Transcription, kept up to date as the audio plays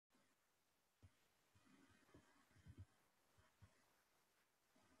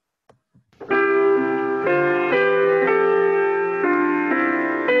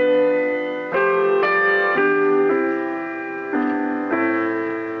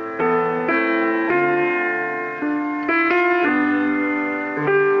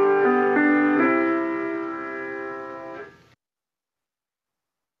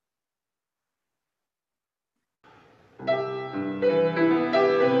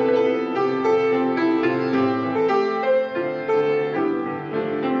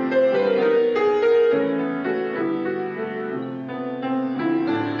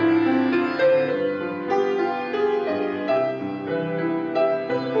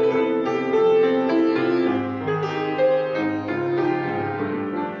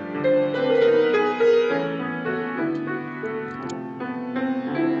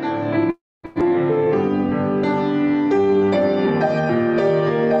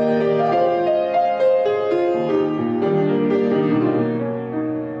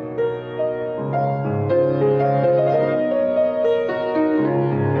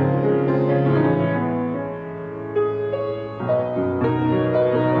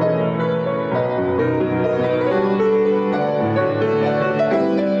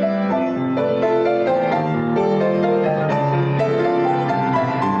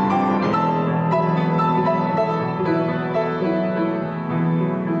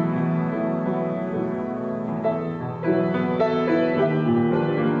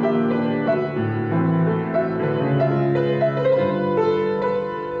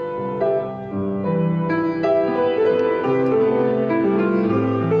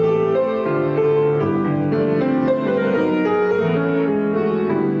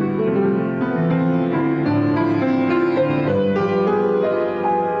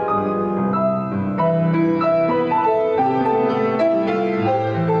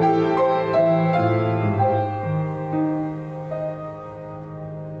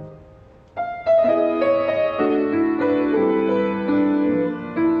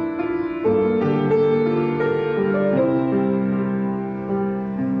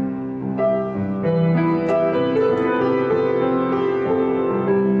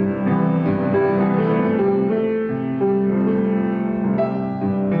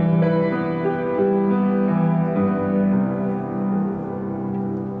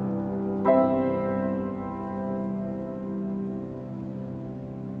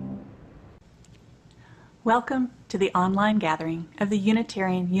Welcome to the online gathering of the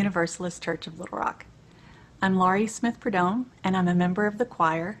Unitarian Universalist Church of Little Rock. I'm Laurie Smith-Perdome, and I'm a member of the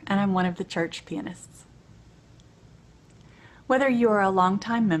choir, and I'm one of the church pianists. Whether you are a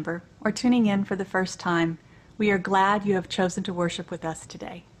longtime member or tuning in for the first time, we are glad you have chosen to worship with us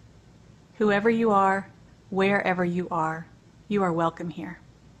today. Whoever you are, wherever you are welcome here.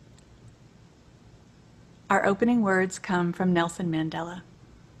 Our opening words come from Nelson Mandela.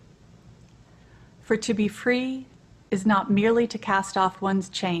 For to be free is not merely to cast off one's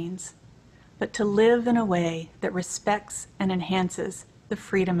chains, but to live in a way that respects and enhances the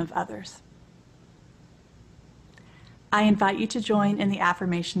freedom of others. I invite you to join in the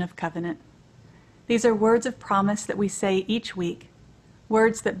affirmation of covenant. These are words of promise that we say each week,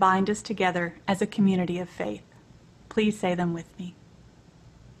 words that bind us together as a community of faith. Please say them with me.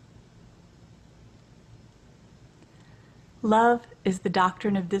 Love is the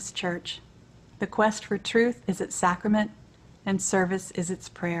doctrine of this church. The quest for truth is its sacrament, and service is its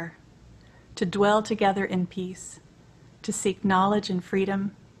prayer. To dwell together in peace, to seek knowledge and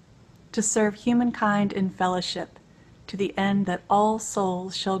freedom, to serve humankind in fellowship, to the end that all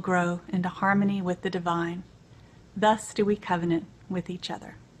souls shall grow into harmony with the divine. Thus do we covenant with each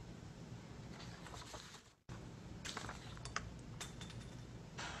other.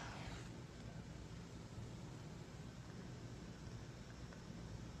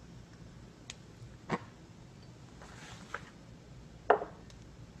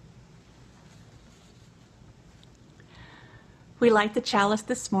 We light the chalice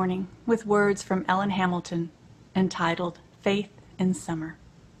this morning with words from Ellen Hamilton entitled Faith in Summer.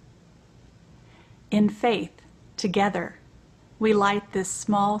 In faith, together, we light this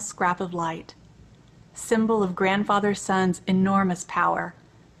small scrap of light, symbol of Grandfather Sun's enormous power,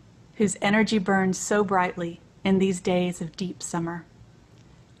 whose energy burns so brightly in these days of deep summer,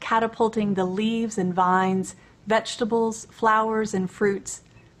 catapulting the leaves and vines, vegetables, flowers, and fruits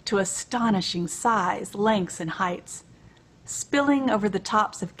to astonishing size, lengths, and heights, spilling over the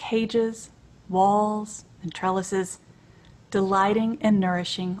tops of cages, walls, and trellises, delighting and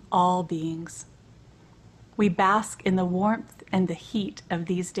nourishing all beings. We bask in the warmth and the heat of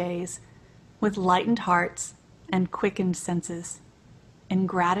these days with lightened hearts and quickened senses, in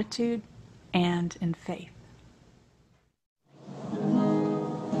gratitude and in faith.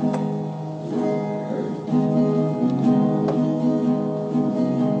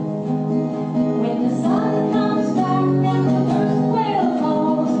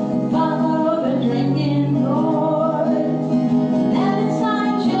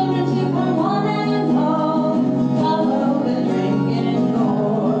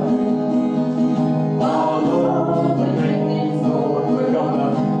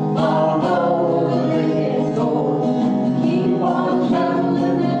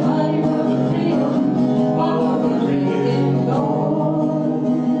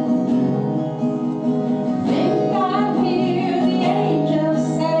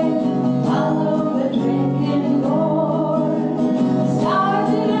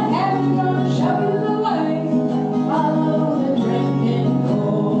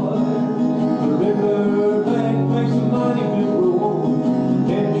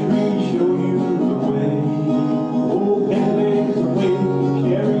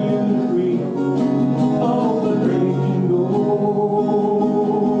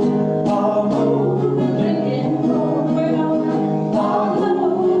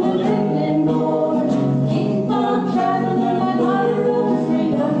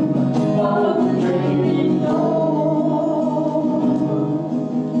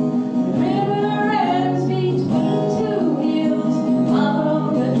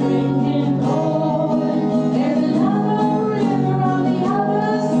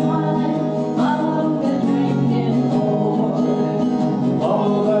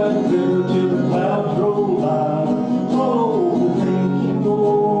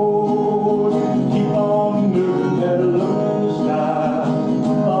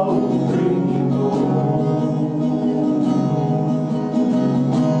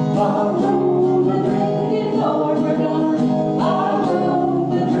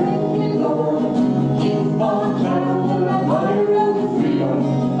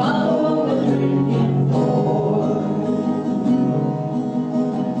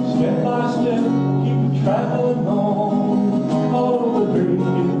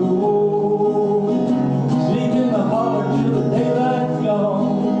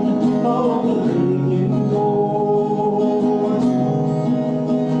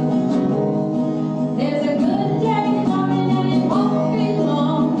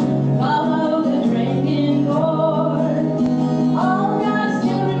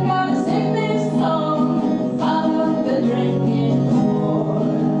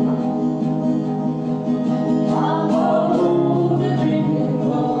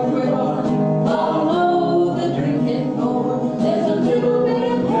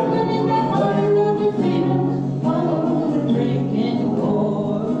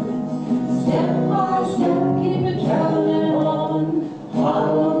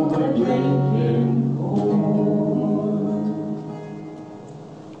 drinking cold.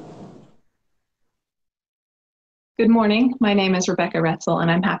 Good morning. My name is Rebecca Roetzel, and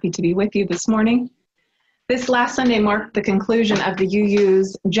I'm happy to be with you this morning. This last Sunday marked the conclusion of the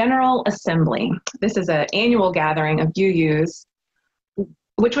UU's General Assembly. This is an annual gathering of UUs,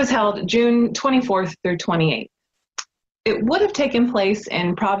 which was held June 24th through 28th. It would have taken place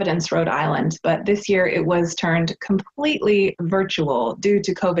in Providence, Rhode Island, but this year it was turned completely virtual due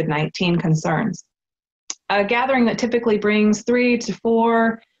to COVID-19 concerns. A gathering that typically brings 3 to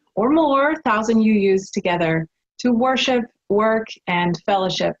 4 or more thousand UUs together to worship, work, and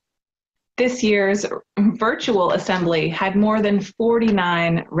fellowship. This year's virtual assembly had more than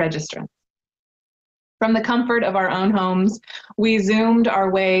 49 registrants. From the comfort of our own homes, we zoomed our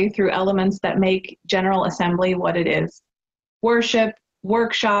way through elements that make General Assembly what it is. Worship,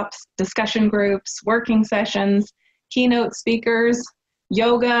 workshops, discussion groups, working sessions, keynote speakers,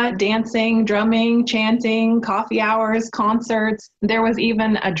 yoga, dancing, drumming, chanting, coffee hours, concerts. There was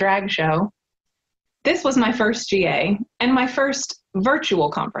even a drag show. This was my first GA and my first virtual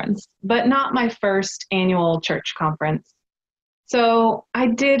conference, but not my first annual church conference. So I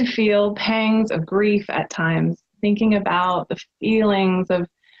did feel pangs of grief at times, thinking about the feelings of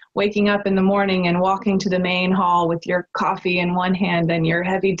waking up in the morning and walking to the main hall with your coffee in one hand and your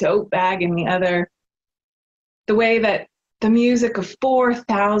heavy tote bag in the other. The way that the music of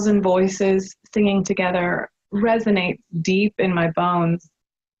 4,000 voices singing together resonates deep in my bones.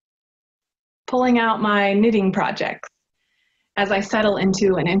 Pulling out my knitting projects as I settle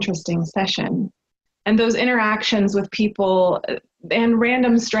into an interesting session, and those interactions with people and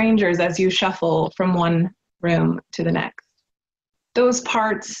random strangers as you shuffle from one room to the next. Those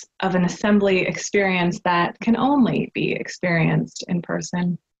parts of an assembly experience that can only be experienced in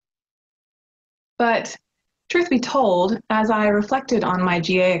person. But truth be told, as I reflected on my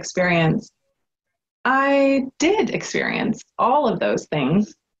GA experience, I did experience all of those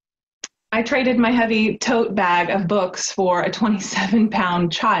things. I traded my heavy tote bag of books for a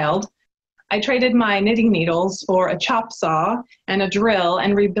 27-pound child. I traded my knitting needles for a chop saw and a drill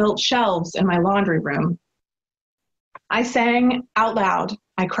and rebuilt shelves in my laundry room. I sang out loud.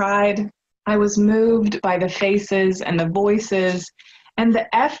 I cried. I was moved by the faces and the voices and the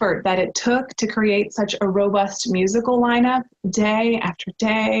effort that it took to create such a robust musical lineup day after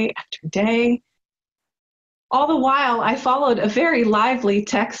day after day. All the while, I followed a very lively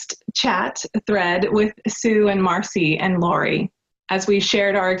text chat thread with Sue and Marcy and Lori as we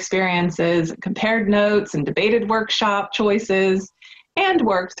shared our experiences, compared notes, and debated workshop choices, and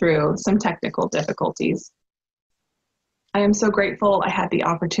worked through some technical difficulties. I am so grateful I had the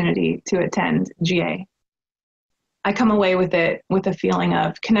opportunity to attend GA. I come away with it with a feeling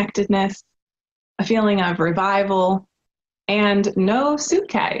of connectedness, a feeling of revival, and no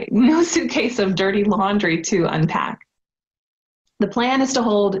suitcase of dirty laundry to unpack. The plan is to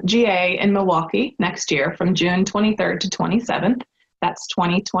hold GA in Milwaukee next year from June 23rd to 27th. That's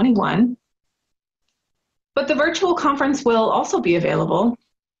 2021. But the virtual conference will also be available.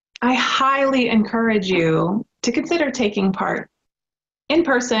 I highly encourage you to consider taking part. In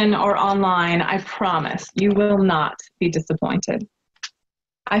person or online, I promise you will not be disappointed.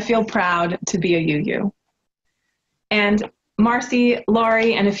 I feel proud to be a UU. And Marcy,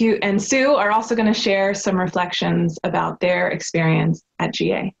 Laurie, and Sue are also going to share some reflections about their experience at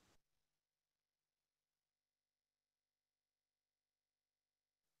GA.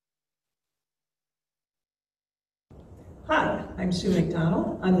 Hi, I'm Sue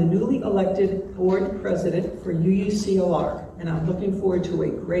McDonald. I'm the newly elected board president for UUCOR, and I'm looking forward to a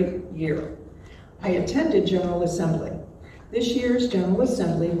great year. I attended General Assembly. This year's General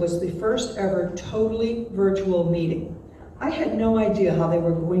Assembly was the first ever totally virtual meeting. I had no idea how they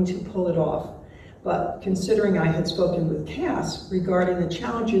were going to pull it off, but considering I had spoken with Cass regarding the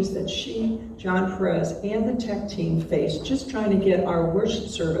challenges that she, John Perez, and the tech team faced just trying to get our worship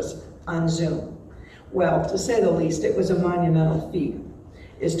service on Zoom. Well, to say the least, it was a monumental feat,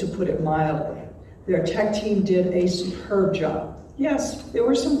 is to put it mildly. Their tech team did a superb job. Yes, there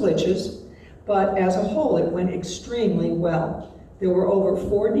were some glitches, but as a whole, it went extremely well. There were over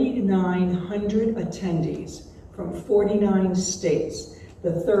 4,900 attendees from 49 states,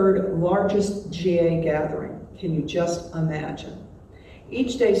 the third largest GA gathering. Can you just imagine?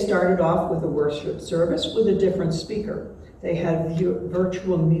 Each day started off with a worship service with a different speaker. They had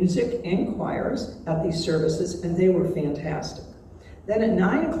virtual music and choirs at these services, and they were fantastic. Then at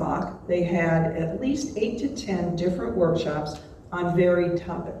 9 o'clock, they had at least 8 to 10 different workshops on varied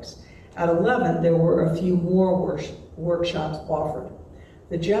topics. At 11, there were a few more workshops offered.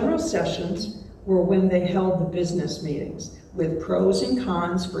 The general sessions were when they held the business meetings, with pros and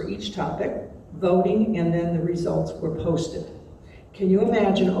cons for each topic, voting, and then the results were posted. Can you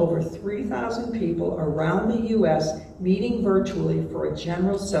imagine over 3,000 people around the U.S. meeting virtually for a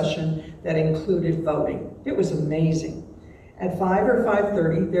general session that included voting? It was amazing. At 5 or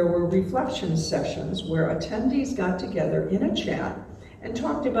 5:30, there were reflection sessions where attendees got together in a chat and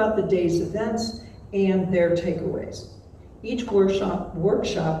talked about the day's events and their takeaways. Each workshop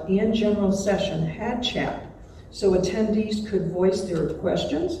and general session had chat, so attendees could voice their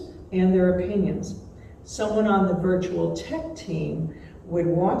questions and their opinions. Someone on the virtual tech team would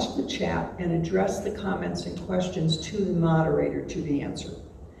watch the chat and address the comments and questions to the moderator to be answered.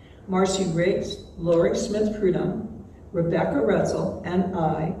 Marcy Riggs, Lori Smith-Prudhomme, Rebecca Roetzel, and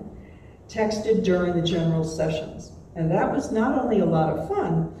I texted during the general sessions. And that was not only a lot of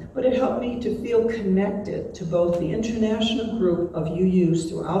fun, but it helped me to feel connected to both the international group of UUs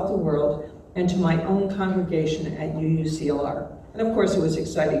throughout the world and to my own congregation at UUCLR. And of course, it was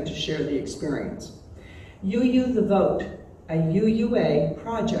exciting to share the experience. UU the Vote, a UUA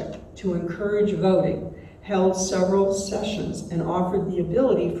project to encourage voting, held several sessions and offered the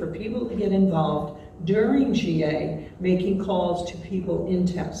ability for people to get involved during GA, making calls to people in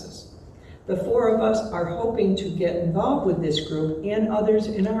Texas. The four of us are hoping to get involved with this group and others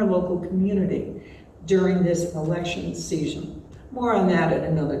in our local community during this election season. More on that at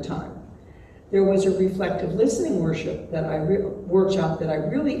another time. There was a reflective listening workshop that I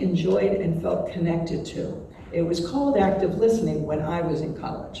really enjoyed and felt connected to. It was called Active Listening when I was in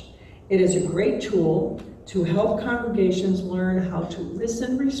college. It is a great tool to help congregations learn how to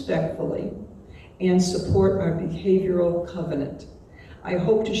listen respectfully and support our behavioral covenant. I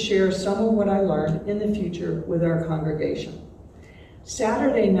hope to share some of what I learned in the future with our congregation.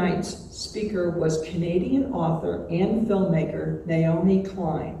 Saturday night's speaker was Canadian author and filmmaker Naomi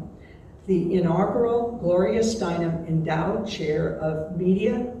Klein, the inaugural Gloria Steinem Endowed Chair of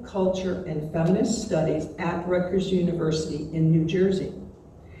Media, Culture, and Feminist Studies at Rutgers University in New Jersey.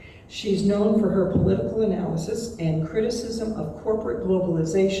 She's known for her political analysis and criticism of corporate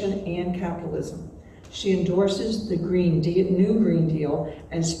globalization and capitalism. She endorses the New Green Deal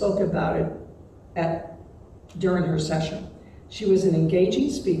and spoke about it during her session. She was an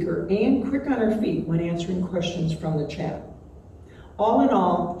engaging speaker and quick on her feet when answering questions from the chat. All in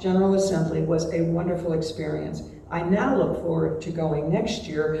all, General Assembly was a wonderful experience. I now look forward to going next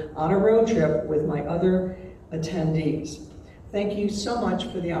year on a road trip with my other attendees. Thank you so much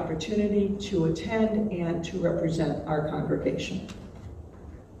for the opportunity to attend and to represent our congregation.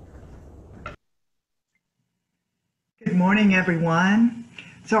 Good morning, everyone.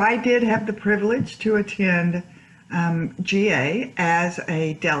 So I did have the privilege to attend GA as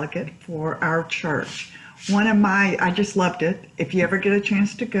a delegate for our church. I just loved it. If you ever get a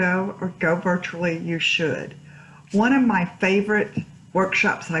chance to go or go virtually, you should. One of my favorite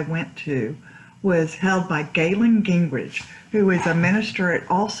workshops I went to was held by Galen Gingrich, who is a minister at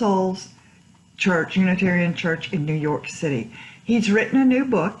All Souls Church, Unitarian Church in New York City. He's written a new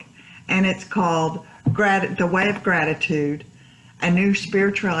book, and it's called The Way of Gratitude, a new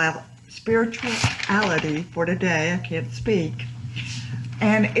spirituality for today. I can't speak.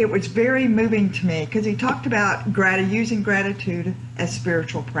 And it was very moving to me because he talked about using gratitude as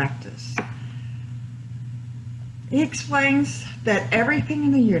spiritual practice. He explains that everything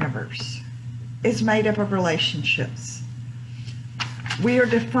in the universe is made up of relationships. We are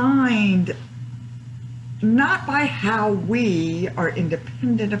defined not by how we are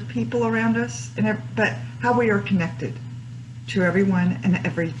independent of people around us, but how we are connected to everyone and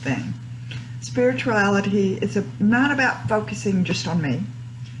everything. Spirituality is not about focusing just on me,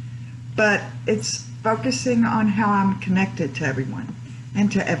 but it's focusing on how I'm connected to everyone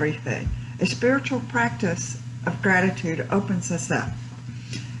and to everything. A spiritual practice of gratitude opens us up,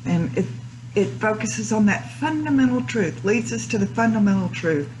 and it focuses on that fundamental truth, leads us to the fundamental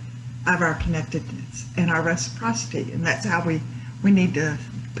truth of our connectedness and our reciprocity, and that's how we need to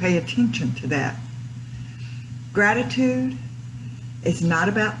pay attention to that. Gratitude is not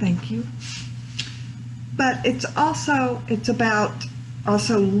about thank you, but it's about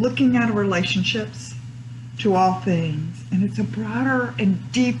also looking at relationships to all things, and it's a broader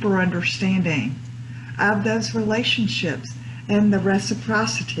and deeper understanding of those relationships and the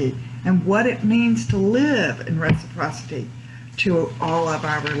reciprocity and what it means to live in reciprocity to all of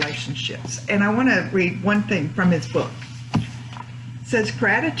our relationships. And I want to read one thing from his book. It says,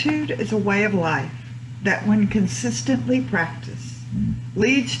 gratitude is a way of life that when consistently practiced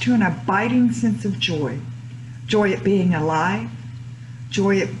leads to an abiding sense of joy. Joy at being alive,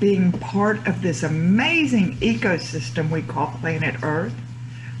 joy at being part of this amazing ecosystem we call planet Earth,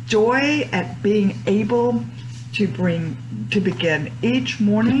 joy at being able to begin each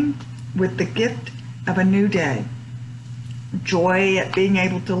morning with the gift of a new day, joy at being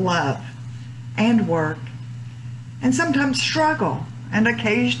able to love and work, and sometimes struggle and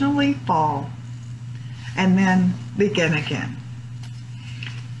occasionally fall, and then begin again.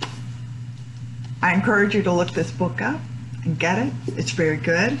 I encourage you to look this book up and get it. It's very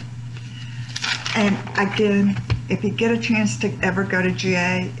good. And again, if you get a chance to ever go to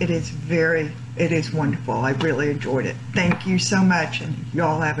GA, it is wonderful. I really enjoyed it. Thank you so much, and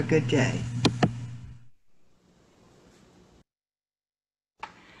y'all have a good day.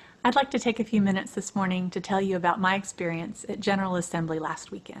 I'd like to take a few minutes this morning to tell you about my experience at General Assembly last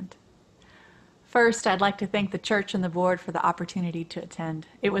weekend. First, I'd like to thank the church and the board for the opportunity to attend.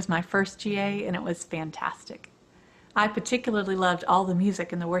 It was my first GA, and it was fantastic. I particularly loved all the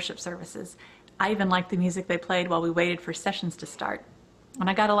music in the worship services. I even liked the music they played while we waited for sessions to start. And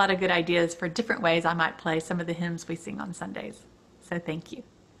I got a lot of good ideas for different ways I might play some of the hymns we sing on Sundays. So thank you.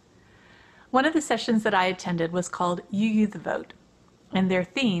 One of the sessions that I attended was called UU the Vote, and their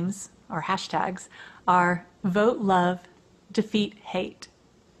themes, or hashtags, are Vote Love, Defeat Hate.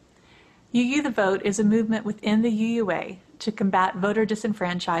 UU the Vote is a movement within the UUA to combat voter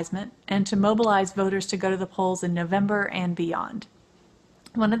disenfranchisement and to mobilize voters to go to the polls in November and beyond.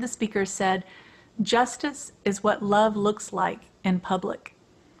 One of the speakers said, "Justice is what love looks like in public."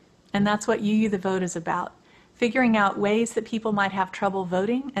 And that's what UU the Vote is about, figuring out ways that people might have trouble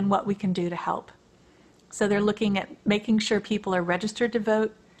voting and what we can do to help. So they're looking at making sure people are registered to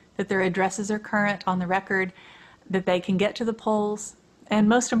vote, that their addresses are current on the record, that they can get to the polls, and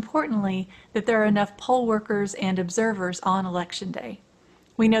most importantly, that there are enough poll workers and observers on Election Day.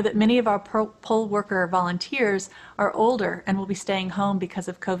 We know that many of our poll worker volunteers are older and will be staying home because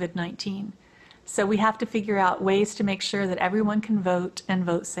of COVID-19. So we have to figure out ways to make sure that everyone can vote and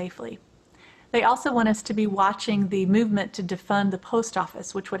vote safely. They also want us to be watching the movement to defund the post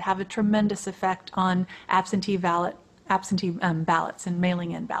office, which would have a tremendous effect on absentee ballots and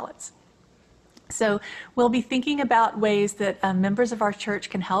mailing in ballots. So we'll be thinking about ways that members of our church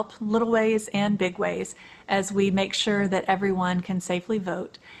can help, little ways and big ways, as we make sure that everyone can safely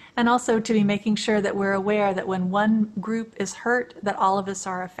vote. And also to be making sure that we're aware that when one group is hurt, that all of us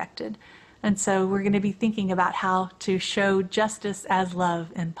are affected. And so we're going to be thinking about how to show justice as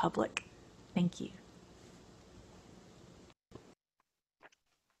love in public. Thank you.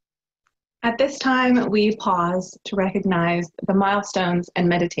 At this time, we pause to recognize the milestones and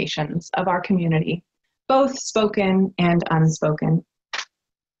meditations of our community, both spoken and unspoken.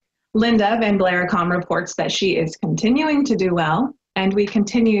 Linda Van Blaricom reports that she is continuing to do well, and we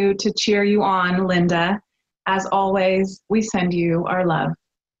continue to cheer you on, Linda. As always, we send you our love.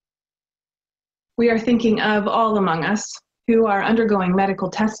 We are thinking of all among us who are undergoing medical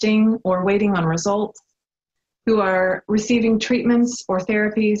testing or waiting on results, who are receiving treatments or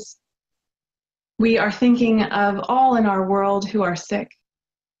therapies. We are thinking of all in our world who are sick,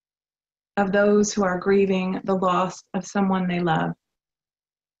 of those who are grieving the loss of someone they love,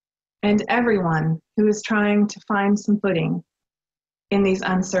 and everyone who is trying to find some footing in these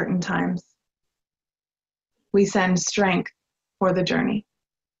uncertain times. We send strength for the journey,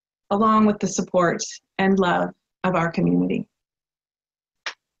 along with the support and love of our community.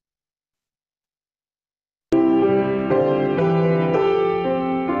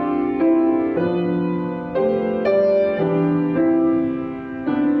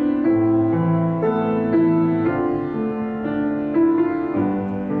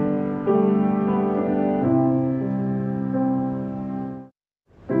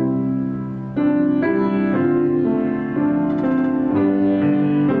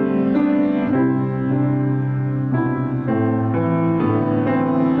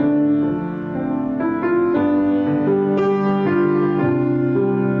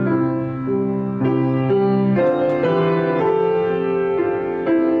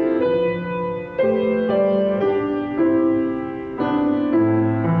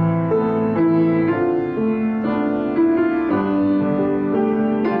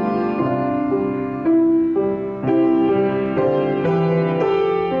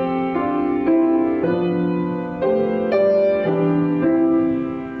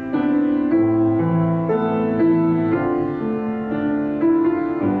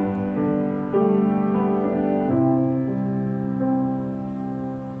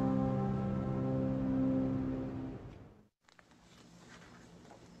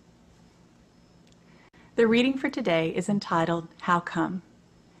 The reading for today is entitled, How Come?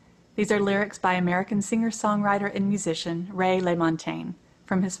 These are lyrics by American singer-songwriter and musician Ray LaMontagne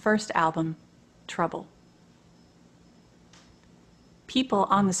from his first album, Trouble. People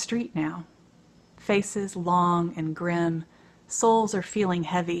on the street now, Faces long and grim, souls are feeling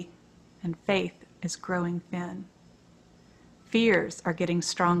heavy, and faith is growing thin. Fears are getting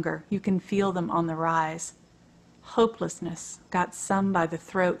stronger, you can feel them on the rise. Hopelessness got some by the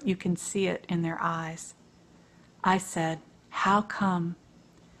throat, you can see it in their eyes. I said, how come?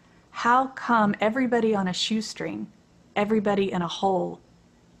 How come everybody on a shoestring, everybody in a hole,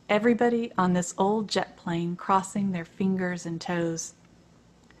 everybody on this old jet plane crossing their fingers and toes?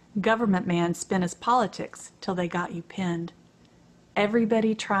 Government man spin his politics till they got you pinned.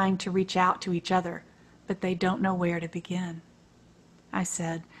 Everybody trying to reach out to each other, but they don't know where to begin. I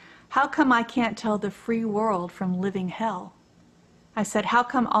said, how come I can't tell the free world from living hell? I said, how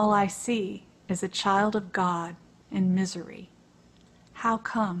come all I see is a child of God in misery? How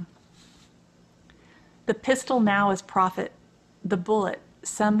come? The pistol now is prophet, the bullet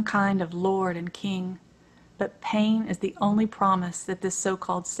some kind of lord and king, but pain is the only promise that this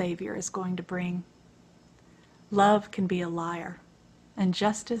so-called savior is going to bring. Love can be a liar, and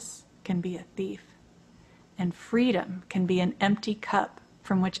justice can be a thief, and freedom can be an empty cup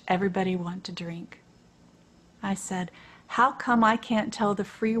from which everybody wants to drink. I said, how come I can't tell the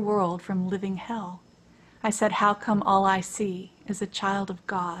free world from living hell? I said, how come all I see is a child of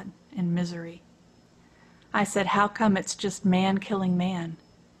God in misery? I said, how come it's just man killing man,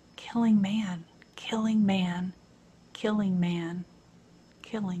 killing man, killing man, killing man,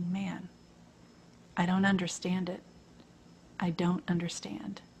 killing man? I don't understand it. I don't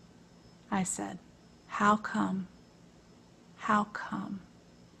understand. I said, how come? How come?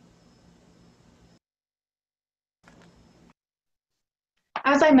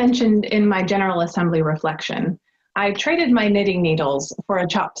 As I mentioned in my General Assembly reflection, I traded my knitting needles for a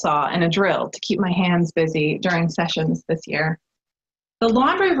chop saw and a drill to keep my hands busy during sessions this year. The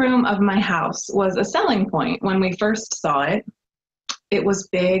laundry room of my house was a selling point when we first saw it. It was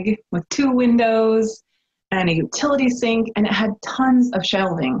big with 2 windows and a utility sink, and it had tons of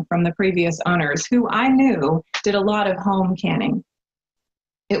shelving from the previous owners who I knew did a lot of home canning.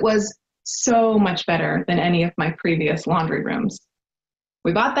 It was so much better than any of my previous laundry rooms.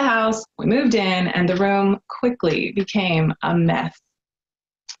 We bought the house, we moved in, and the room quickly became a mess.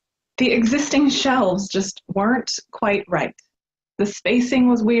 The existing shelves just weren't quite right. The spacing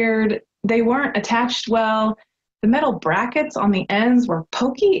was weird, they weren't attached well, the metal brackets on the ends were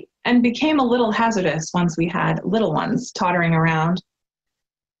pokey and became a little hazardous once we had little ones tottering around.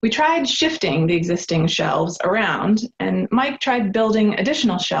 We tried shifting the existing shelves around, and Mike tried building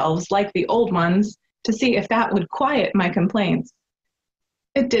additional shelves like the old ones to see if that would quiet my complaints.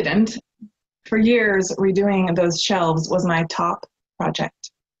 It didn't. For years, redoing those shelves was my top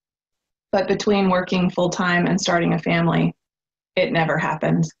project. But between working full-time and starting a family, it never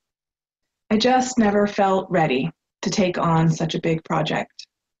happened. I just never felt ready to take on such a big project.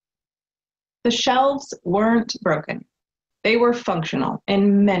 The shelves weren't broken. They were functional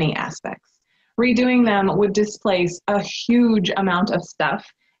in many aspects. Redoing them would displace a huge amount of stuff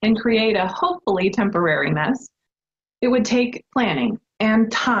and create a hopefully temporary mess. It would take planning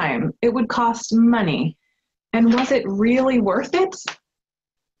and time. It would cost money. And was it really worth it?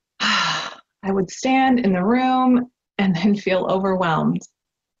 I would stand in the room and then feel overwhelmed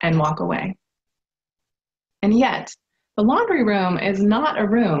and walk away. And yet, the laundry room is not a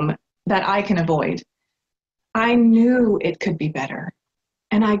room that I can avoid. I knew it could be better,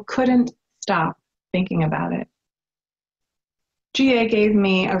 and I couldn't stop thinking about it. GA gave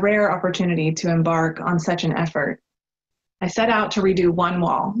me a rare opportunity to embark on such an effort. I set out to redo one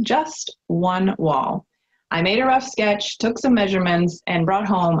wall, just one wall. I made a rough sketch, took some measurements, and brought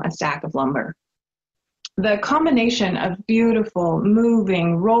home a stack of lumber. The combination of beautiful,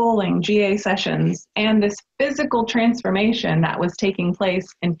 moving, rolling GA sessions and this physical transformation that was taking place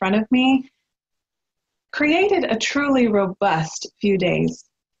in front of me created a truly robust few days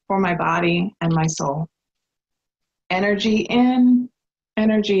for my body and my soul. Energy in,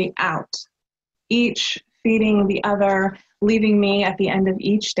 energy out, each feeding the other, leaving me at the end of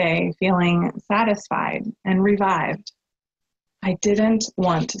each day feeling satisfied and revived. I didn't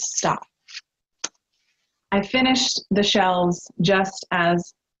want to stop. I finished the shelves just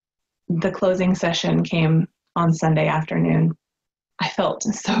as the closing session came on Sunday afternoon. I felt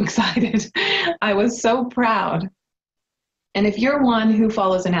so excited. I was so proud. And if you're one who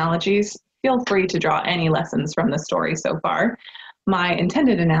follows analogies, feel free to draw any lessons from the story so far. My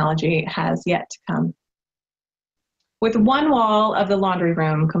intended analogy has yet to come. With one wall of the laundry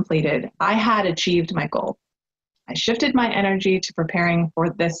room completed, I had achieved my goal. I shifted my energy to preparing for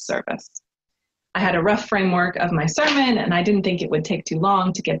this service. I had a rough framework of my sermon, and I didn't think it would take too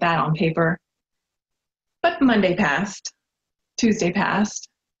long to get that on paper. But Monday passed, Tuesday passed,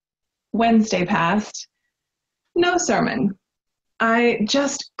 Wednesday passed, no sermon. I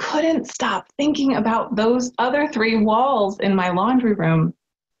just couldn't stop thinking about those other 3 walls in my laundry room.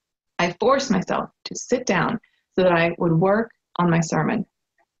 I forced myself to sit down so that I would work on my sermon.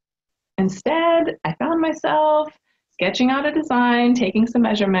 Instead, I found myself sketching out a design, taking some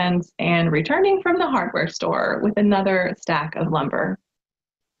measurements, and returning from the hardware store with another stack of lumber.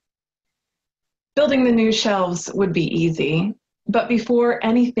 Building the new shelves would be easy, but before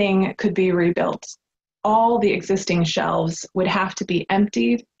anything could be rebuilt, all the existing shelves would have to be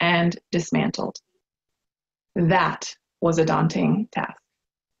emptied and dismantled. That was a daunting task.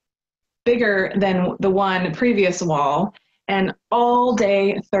 Bigger than the one previous wall, and all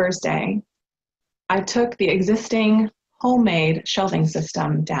day Thursday, I took the existing homemade shelving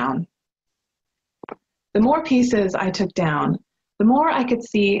system down. The more pieces I took down, the more I could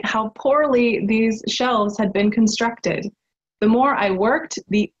see how poorly these shelves had been constructed. The more I worked,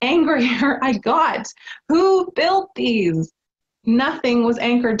 the angrier I got. Who built these? Nothing was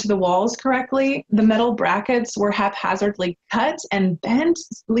anchored to the walls correctly. The metal brackets were haphazardly cut and bent,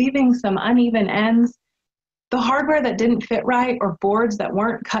 leaving some uneven ends. The hardware that didn't fit right or boards that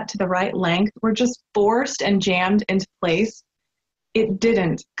weren't cut to the right length were just forced and jammed into place. It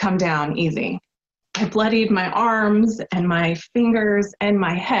didn't come down easy. I bloodied my arms and my fingers and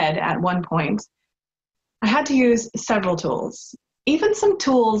my head at one point. I had to use several tools, even some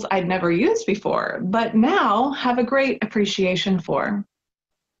tools I'd never used before, but now have a great appreciation for.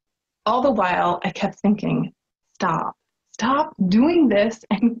 All the while, I kept thinking, stop doing this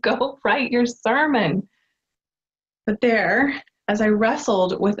and go write your sermon. But there, as I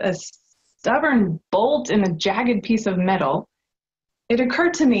wrestled with a stubborn bolt in a jagged piece of metal, it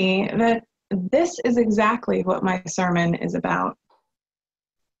occurred to me that this is exactly what my sermon is about.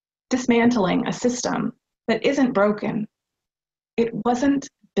 Dismantling a system that isn't broken. It wasn't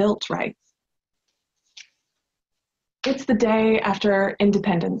built right. It's the day after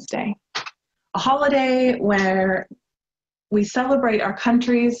Independence Day, a holiday where we celebrate our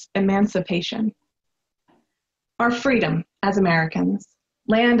country's emancipation, our freedom as Americans,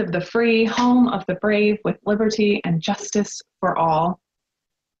 land of the free, home of the brave, with liberty and justice for all.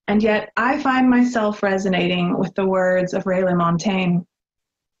 And yet I find myself resonating with the words of Ray LaMontagne,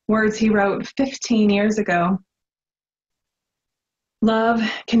 words he wrote 15 years ago. Love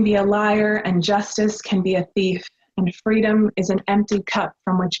can be a liar and justice can be a thief, and freedom is an empty cup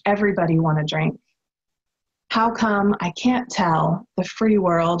from which everybody wants to drink. How come I can't tell the free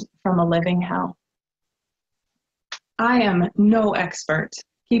world from a living hell? I am no expert.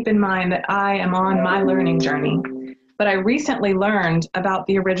 Keep in mind that I am on my learning journey, but I recently learned about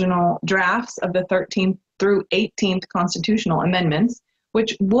the original drafts of the 13th through 18th constitutional amendments,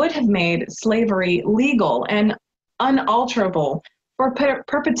 which would have made slavery legal and unalterable for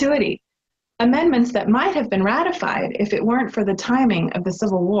perpetuity. Amendments that might have been ratified if it weren't for the timing of the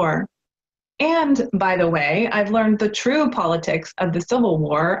Civil War. And, by the way, I've learned the true politics of the Civil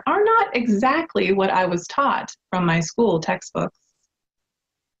War are not exactly what I was taught from my school textbooks.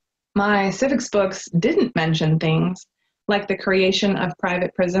 My civics books didn't mention things like the creation of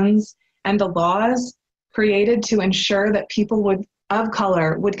private prisons and the laws created to ensure that people of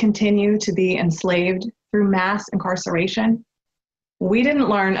color would continue to be enslaved through mass incarceration. We didn't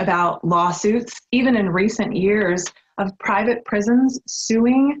learn about lawsuits, even in recent years, of private prisons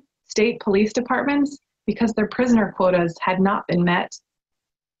suing state police departments because their prisoner quotas had not been met.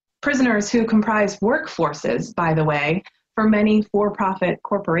 Prisoners who comprise workforces, by the way, for many for-profit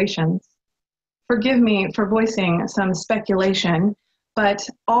corporations. Forgive me for voicing some speculation, but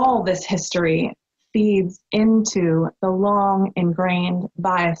all this history feeds into the long ingrained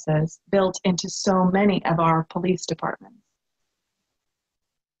biases built into so many of our police departments.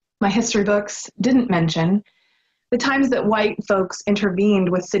 My history books didn't mention the times that white folks intervened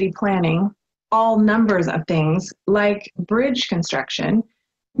with city planning, all numbers of things like bridge construction,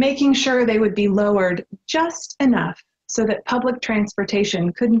 making sure they would be lowered just enough so that public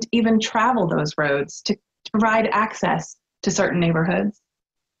transportation couldn't even travel those roads to provide access to certain neighborhoods.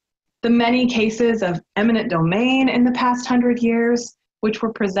 The many cases of eminent domain in the past 100 years, which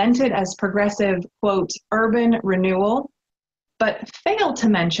were presented as progressive, quote, urban renewal, but failed to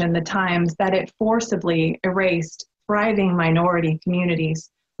mention the times that it forcibly erased thriving minority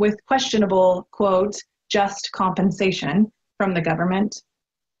communities with questionable, quote, just compensation from the government.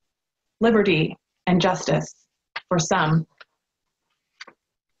 Liberty and justice for some.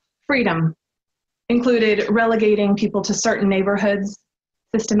 Freedom included relegating people to certain neighborhoods,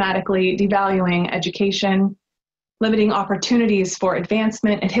 systematically devaluing education, limiting opportunities for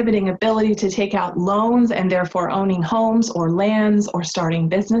advancement, inhibiting ability to take out loans and therefore owning homes or lands or starting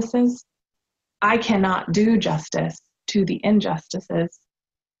businesses. I cannot do justice to the injustices.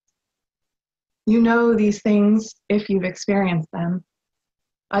 You know these things if you've experienced them.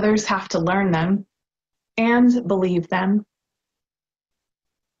 Others have to learn them and believe them.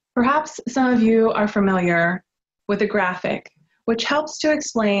 Perhaps some of you are familiar with a graphic which helps to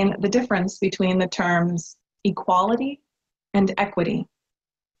explain the difference between the terms equality and equity.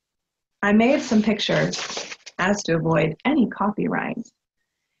 I made some pictures as to avoid any copyright.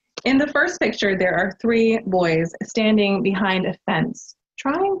 In the first picture, there are 3 boys standing behind a fence,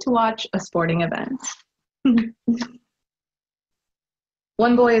 trying to watch a sporting event.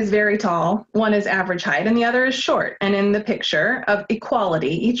 One boy is very tall, one is average height, and the other is short. And in the picture of equality,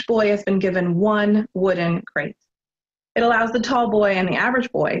 each boy has been given 1 wooden crate. It allows the tall boy and the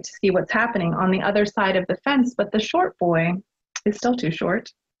average boy to see what's happening on the other side of the fence, but the short boy is still too short.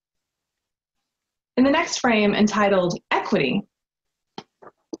 In the next frame, entitled Equity,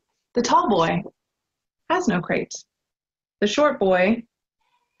 the tall boy has no crate. The short boy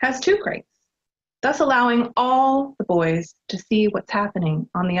has 2 crates, thus allowing all the boys to see what's happening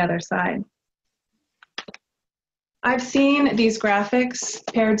on the other side. I've seen these graphics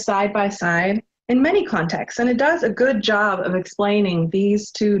paired side by side in many contexts, and it does a good job of explaining these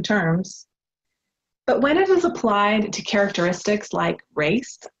 2 terms. But when it is applied to characteristics like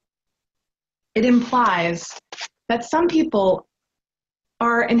race, it implies that some people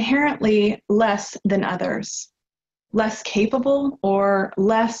are inherently less than others, less capable or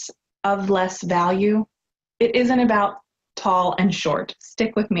less value. It isn't about tall and short.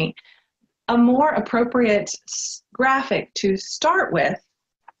 Stick with me. A more appropriate graphic to start with,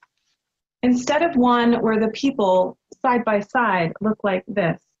 instead of one where the people side by side look like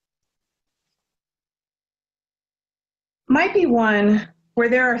this, might be one where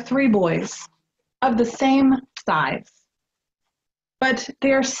there are 3 boys of the same size, but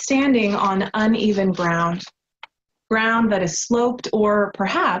they are standing on uneven ground that is sloped, or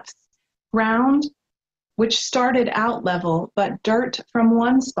perhaps ground which started out level, but dirt from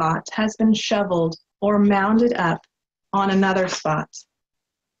one spot has been shoveled or mounded up on another spot.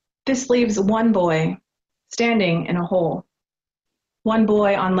 This leaves 1 boy standing in a hole, 1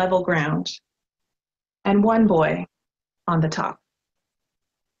 boy on level ground, and 1 boy on the top.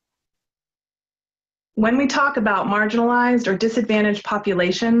 When we talk about marginalized or disadvantaged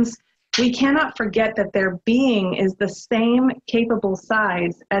populations, we cannot forget that their being is the same capable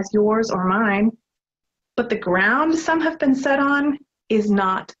size as yours or mine, but the ground some have been set on is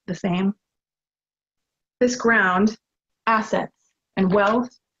not the same. This ground, assets, and wealth,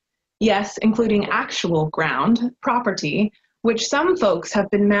 yes, including actual ground, property, which some folks have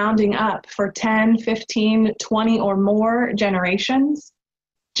been mounding up for 10, 15, 20 or more generations,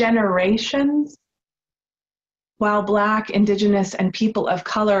 while Black, Indigenous, and people of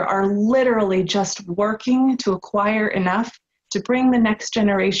color are literally just working to acquire enough to bring the next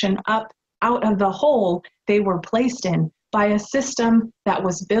generation up out of the hole they were placed in by a system that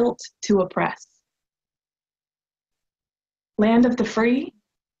was built to oppress. Land of the free?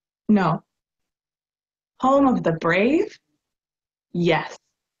 No. Home of the brave? Yes.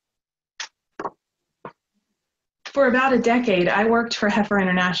 For about a decade, I worked for Heifer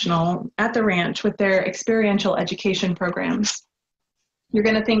International at the ranch with their experiential education programs. You're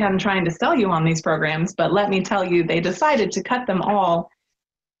going to think I'm trying to sell you on these programs, but let me tell you, they decided to cut them all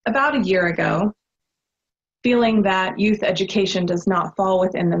about a year ago, feeling that youth education does not fall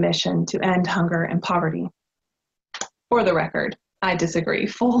within the mission to end hunger and poverty. For the record, I disagree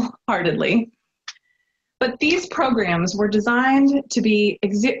full-heartedly. But these programs were designed to be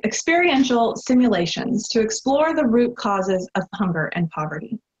experiential simulations to explore the root causes of hunger and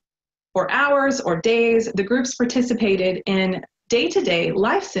poverty. For hours or days, the groups participated in day-to-day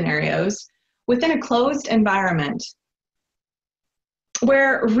life scenarios within a closed environment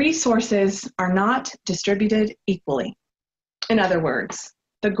where resources are not distributed equally. In other words,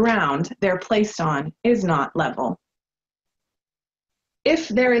 the ground they're placed on is not level. If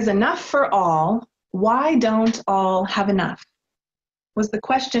there is enough for all, why don't all have enough? Was the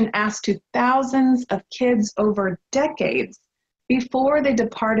question asked to thousands of kids over decades before they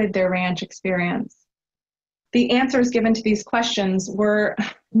departed their ranch experience. The answers given to these questions were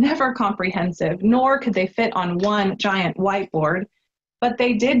never comprehensive, nor could they fit on one giant whiteboard, but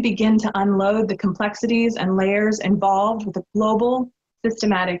they did begin to unload the complexities and layers involved with a global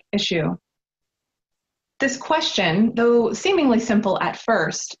systematic issue. This question, though seemingly simple at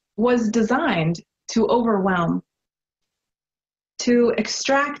first, was designed to overwhelm, to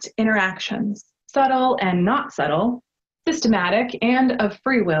extract interactions, subtle and not subtle, systematic and of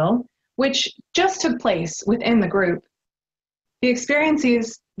free will, which just took place within the group. The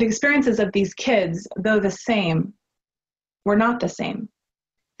experiences of these kids, though the same, were not the same.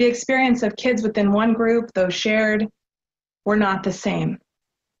 The experience of kids within one group, though shared, were not the same.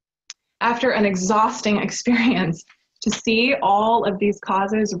 After an exhausting experience, to see all of these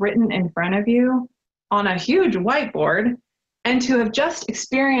causes written in front of you on a huge whiteboard, and to have just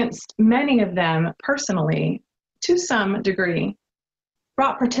experienced many of them personally to some degree,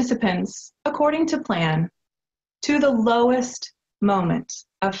 brought participants, according to plan, to the lowest moment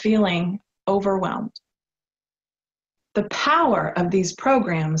of feeling overwhelmed. The power of these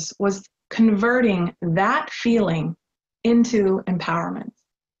programs was converting that feeling into empowerment.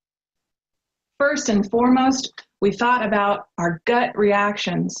 First and foremost, we thought about our gut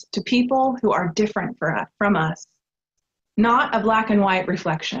reactions to people who are different from us. Not a black and white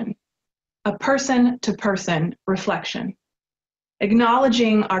reflection, a person-to-person reflection.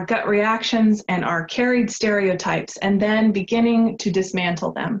 Acknowledging our gut reactions and our carried stereotypes, and then beginning to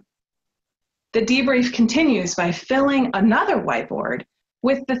dismantle them. The debrief continues by filling another whiteboard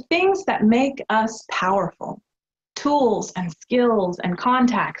with the things that make us powerful, tools and skills and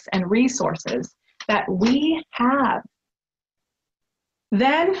contacts and resources that we have.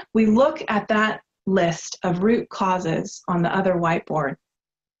 Then we look at that list of root causes on the other whiteboard.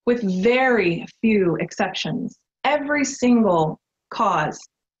 With very few exceptions, every single cause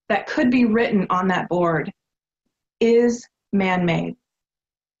that could be written on that board is man-made.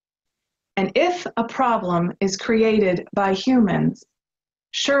 And if a problem is created by humans,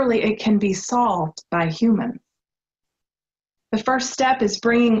 surely it can be solved by humans. The first step is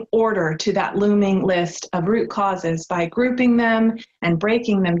bringing order to that looming list of root causes by grouping them and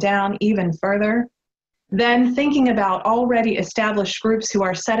breaking them down even further. Then thinking about already established groups who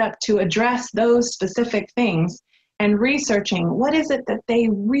are set up to address those specific things and researching what is it that they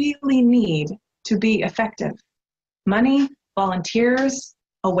really need to be effective. Money, volunteers,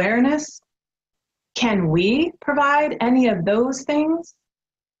 awareness. Can we provide any of those things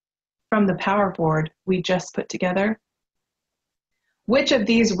from the power board we just put together? Which of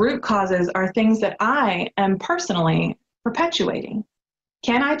these root causes are things that I am personally perpetuating?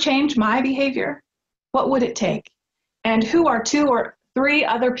 Can I change my behavior? What would it take? And who are 2 or 3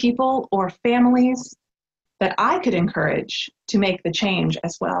 other people or families that I could encourage to make the change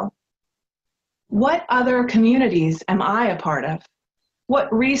as well? What other communities am I a part of?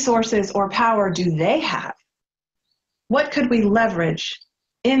 What resources or power do they have? What could we leverage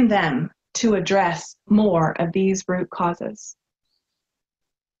in them to address more of these root causes?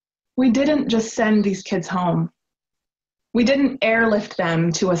 We didn't just send these kids home. We didn't airlift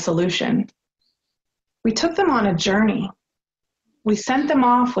them to a solution. We took them on a journey. We sent them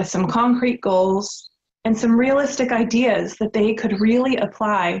off with some concrete goals and some realistic ideas that they could really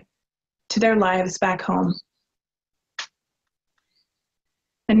apply to their lives back home.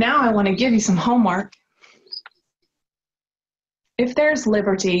 And now I want to give you some homework. If there's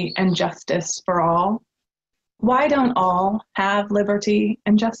liberty and justice for all, why don't all have liberty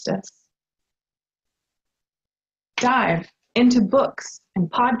and justice? Dive into books and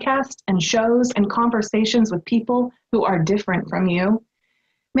podcasts and shows and conversations with people who are different from you.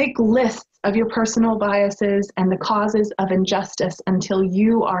 Make lists of your personal biases and the causes of injustice until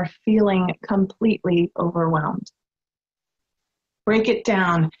you are feeling completely overwhelmed. Break it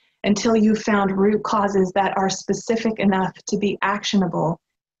down until you've found root causes that are specific enough to be actionable.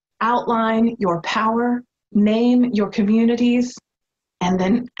 Outline your power, name your communities, and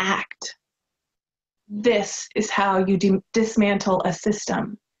then act. This is how you dismantle a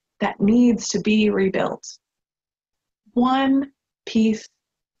system that needs to be rebuilt, one piece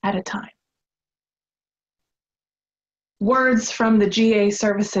at a time. Words from the GA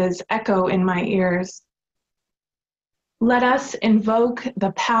services echo in my ears. Let us invoke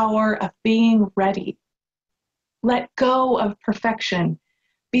the power of being ready. Let go of perfection.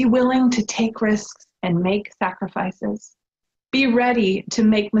 Be willing to take risks and make sacrifices. Be ready to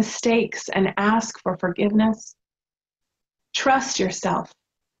make mistakes and ask for forgiveness. Trust yourself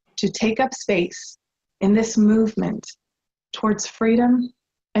to take up space in this movement towards freedom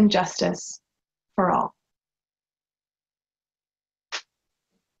and justice for all.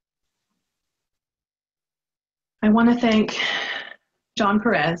 I want to thank John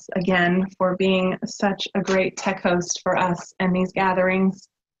Perez again for being such a great tech host for us and these gatherings.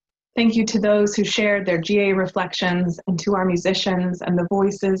 Thank you to those who shared their GA reflections and to our musicians and the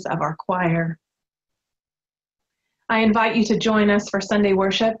voices of our choir. I invite you to join us for Sunday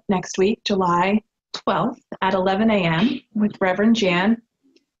worship next week, July 12th at 11 a.m. with Reverend Jan.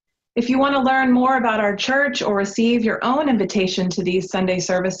 If you want to learn more about our church or receive your own invitation to these Sunday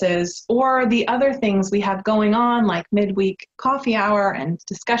services or the other things we have going on like midweek coffee hour and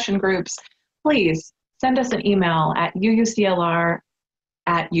discussion groups, please send us an email at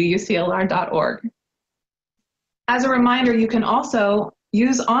uuclr@uuclr.org. As a reminder, you can also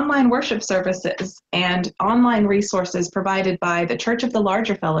use online worship services and online resources provided by the Church of the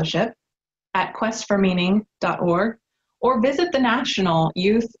Larger Fellowship at questformeaning.org or visit the National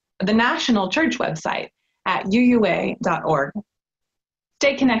Church website at uua.org.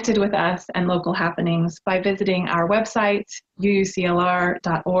 Stay connected with us and local happenings by visiting our website,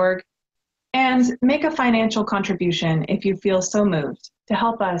 uuclr.org, and make a financial contribution if you feel so moved to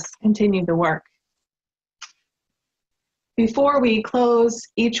help us continue the work. Before we close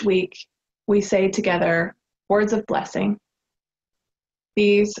each week, we say together words of blessing.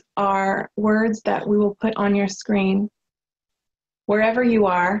 These are words that we will put on your screen. Wherever you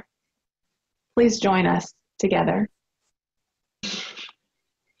are, please join us together.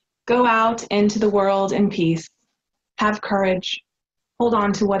 Go out into the world in peace. Have courage. Hold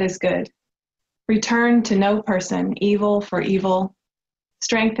on to what is good. Return to no person evil for evil.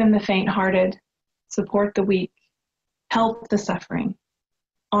 Strengthen the faint-hearted. Support the weak. Help the suffering.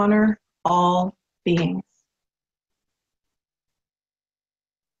 Honor all beings.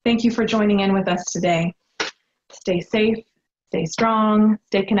 Thank you for joining in with us today. Stay safe, stay strong,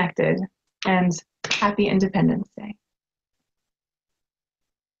 stay connected, and happy Independence Day.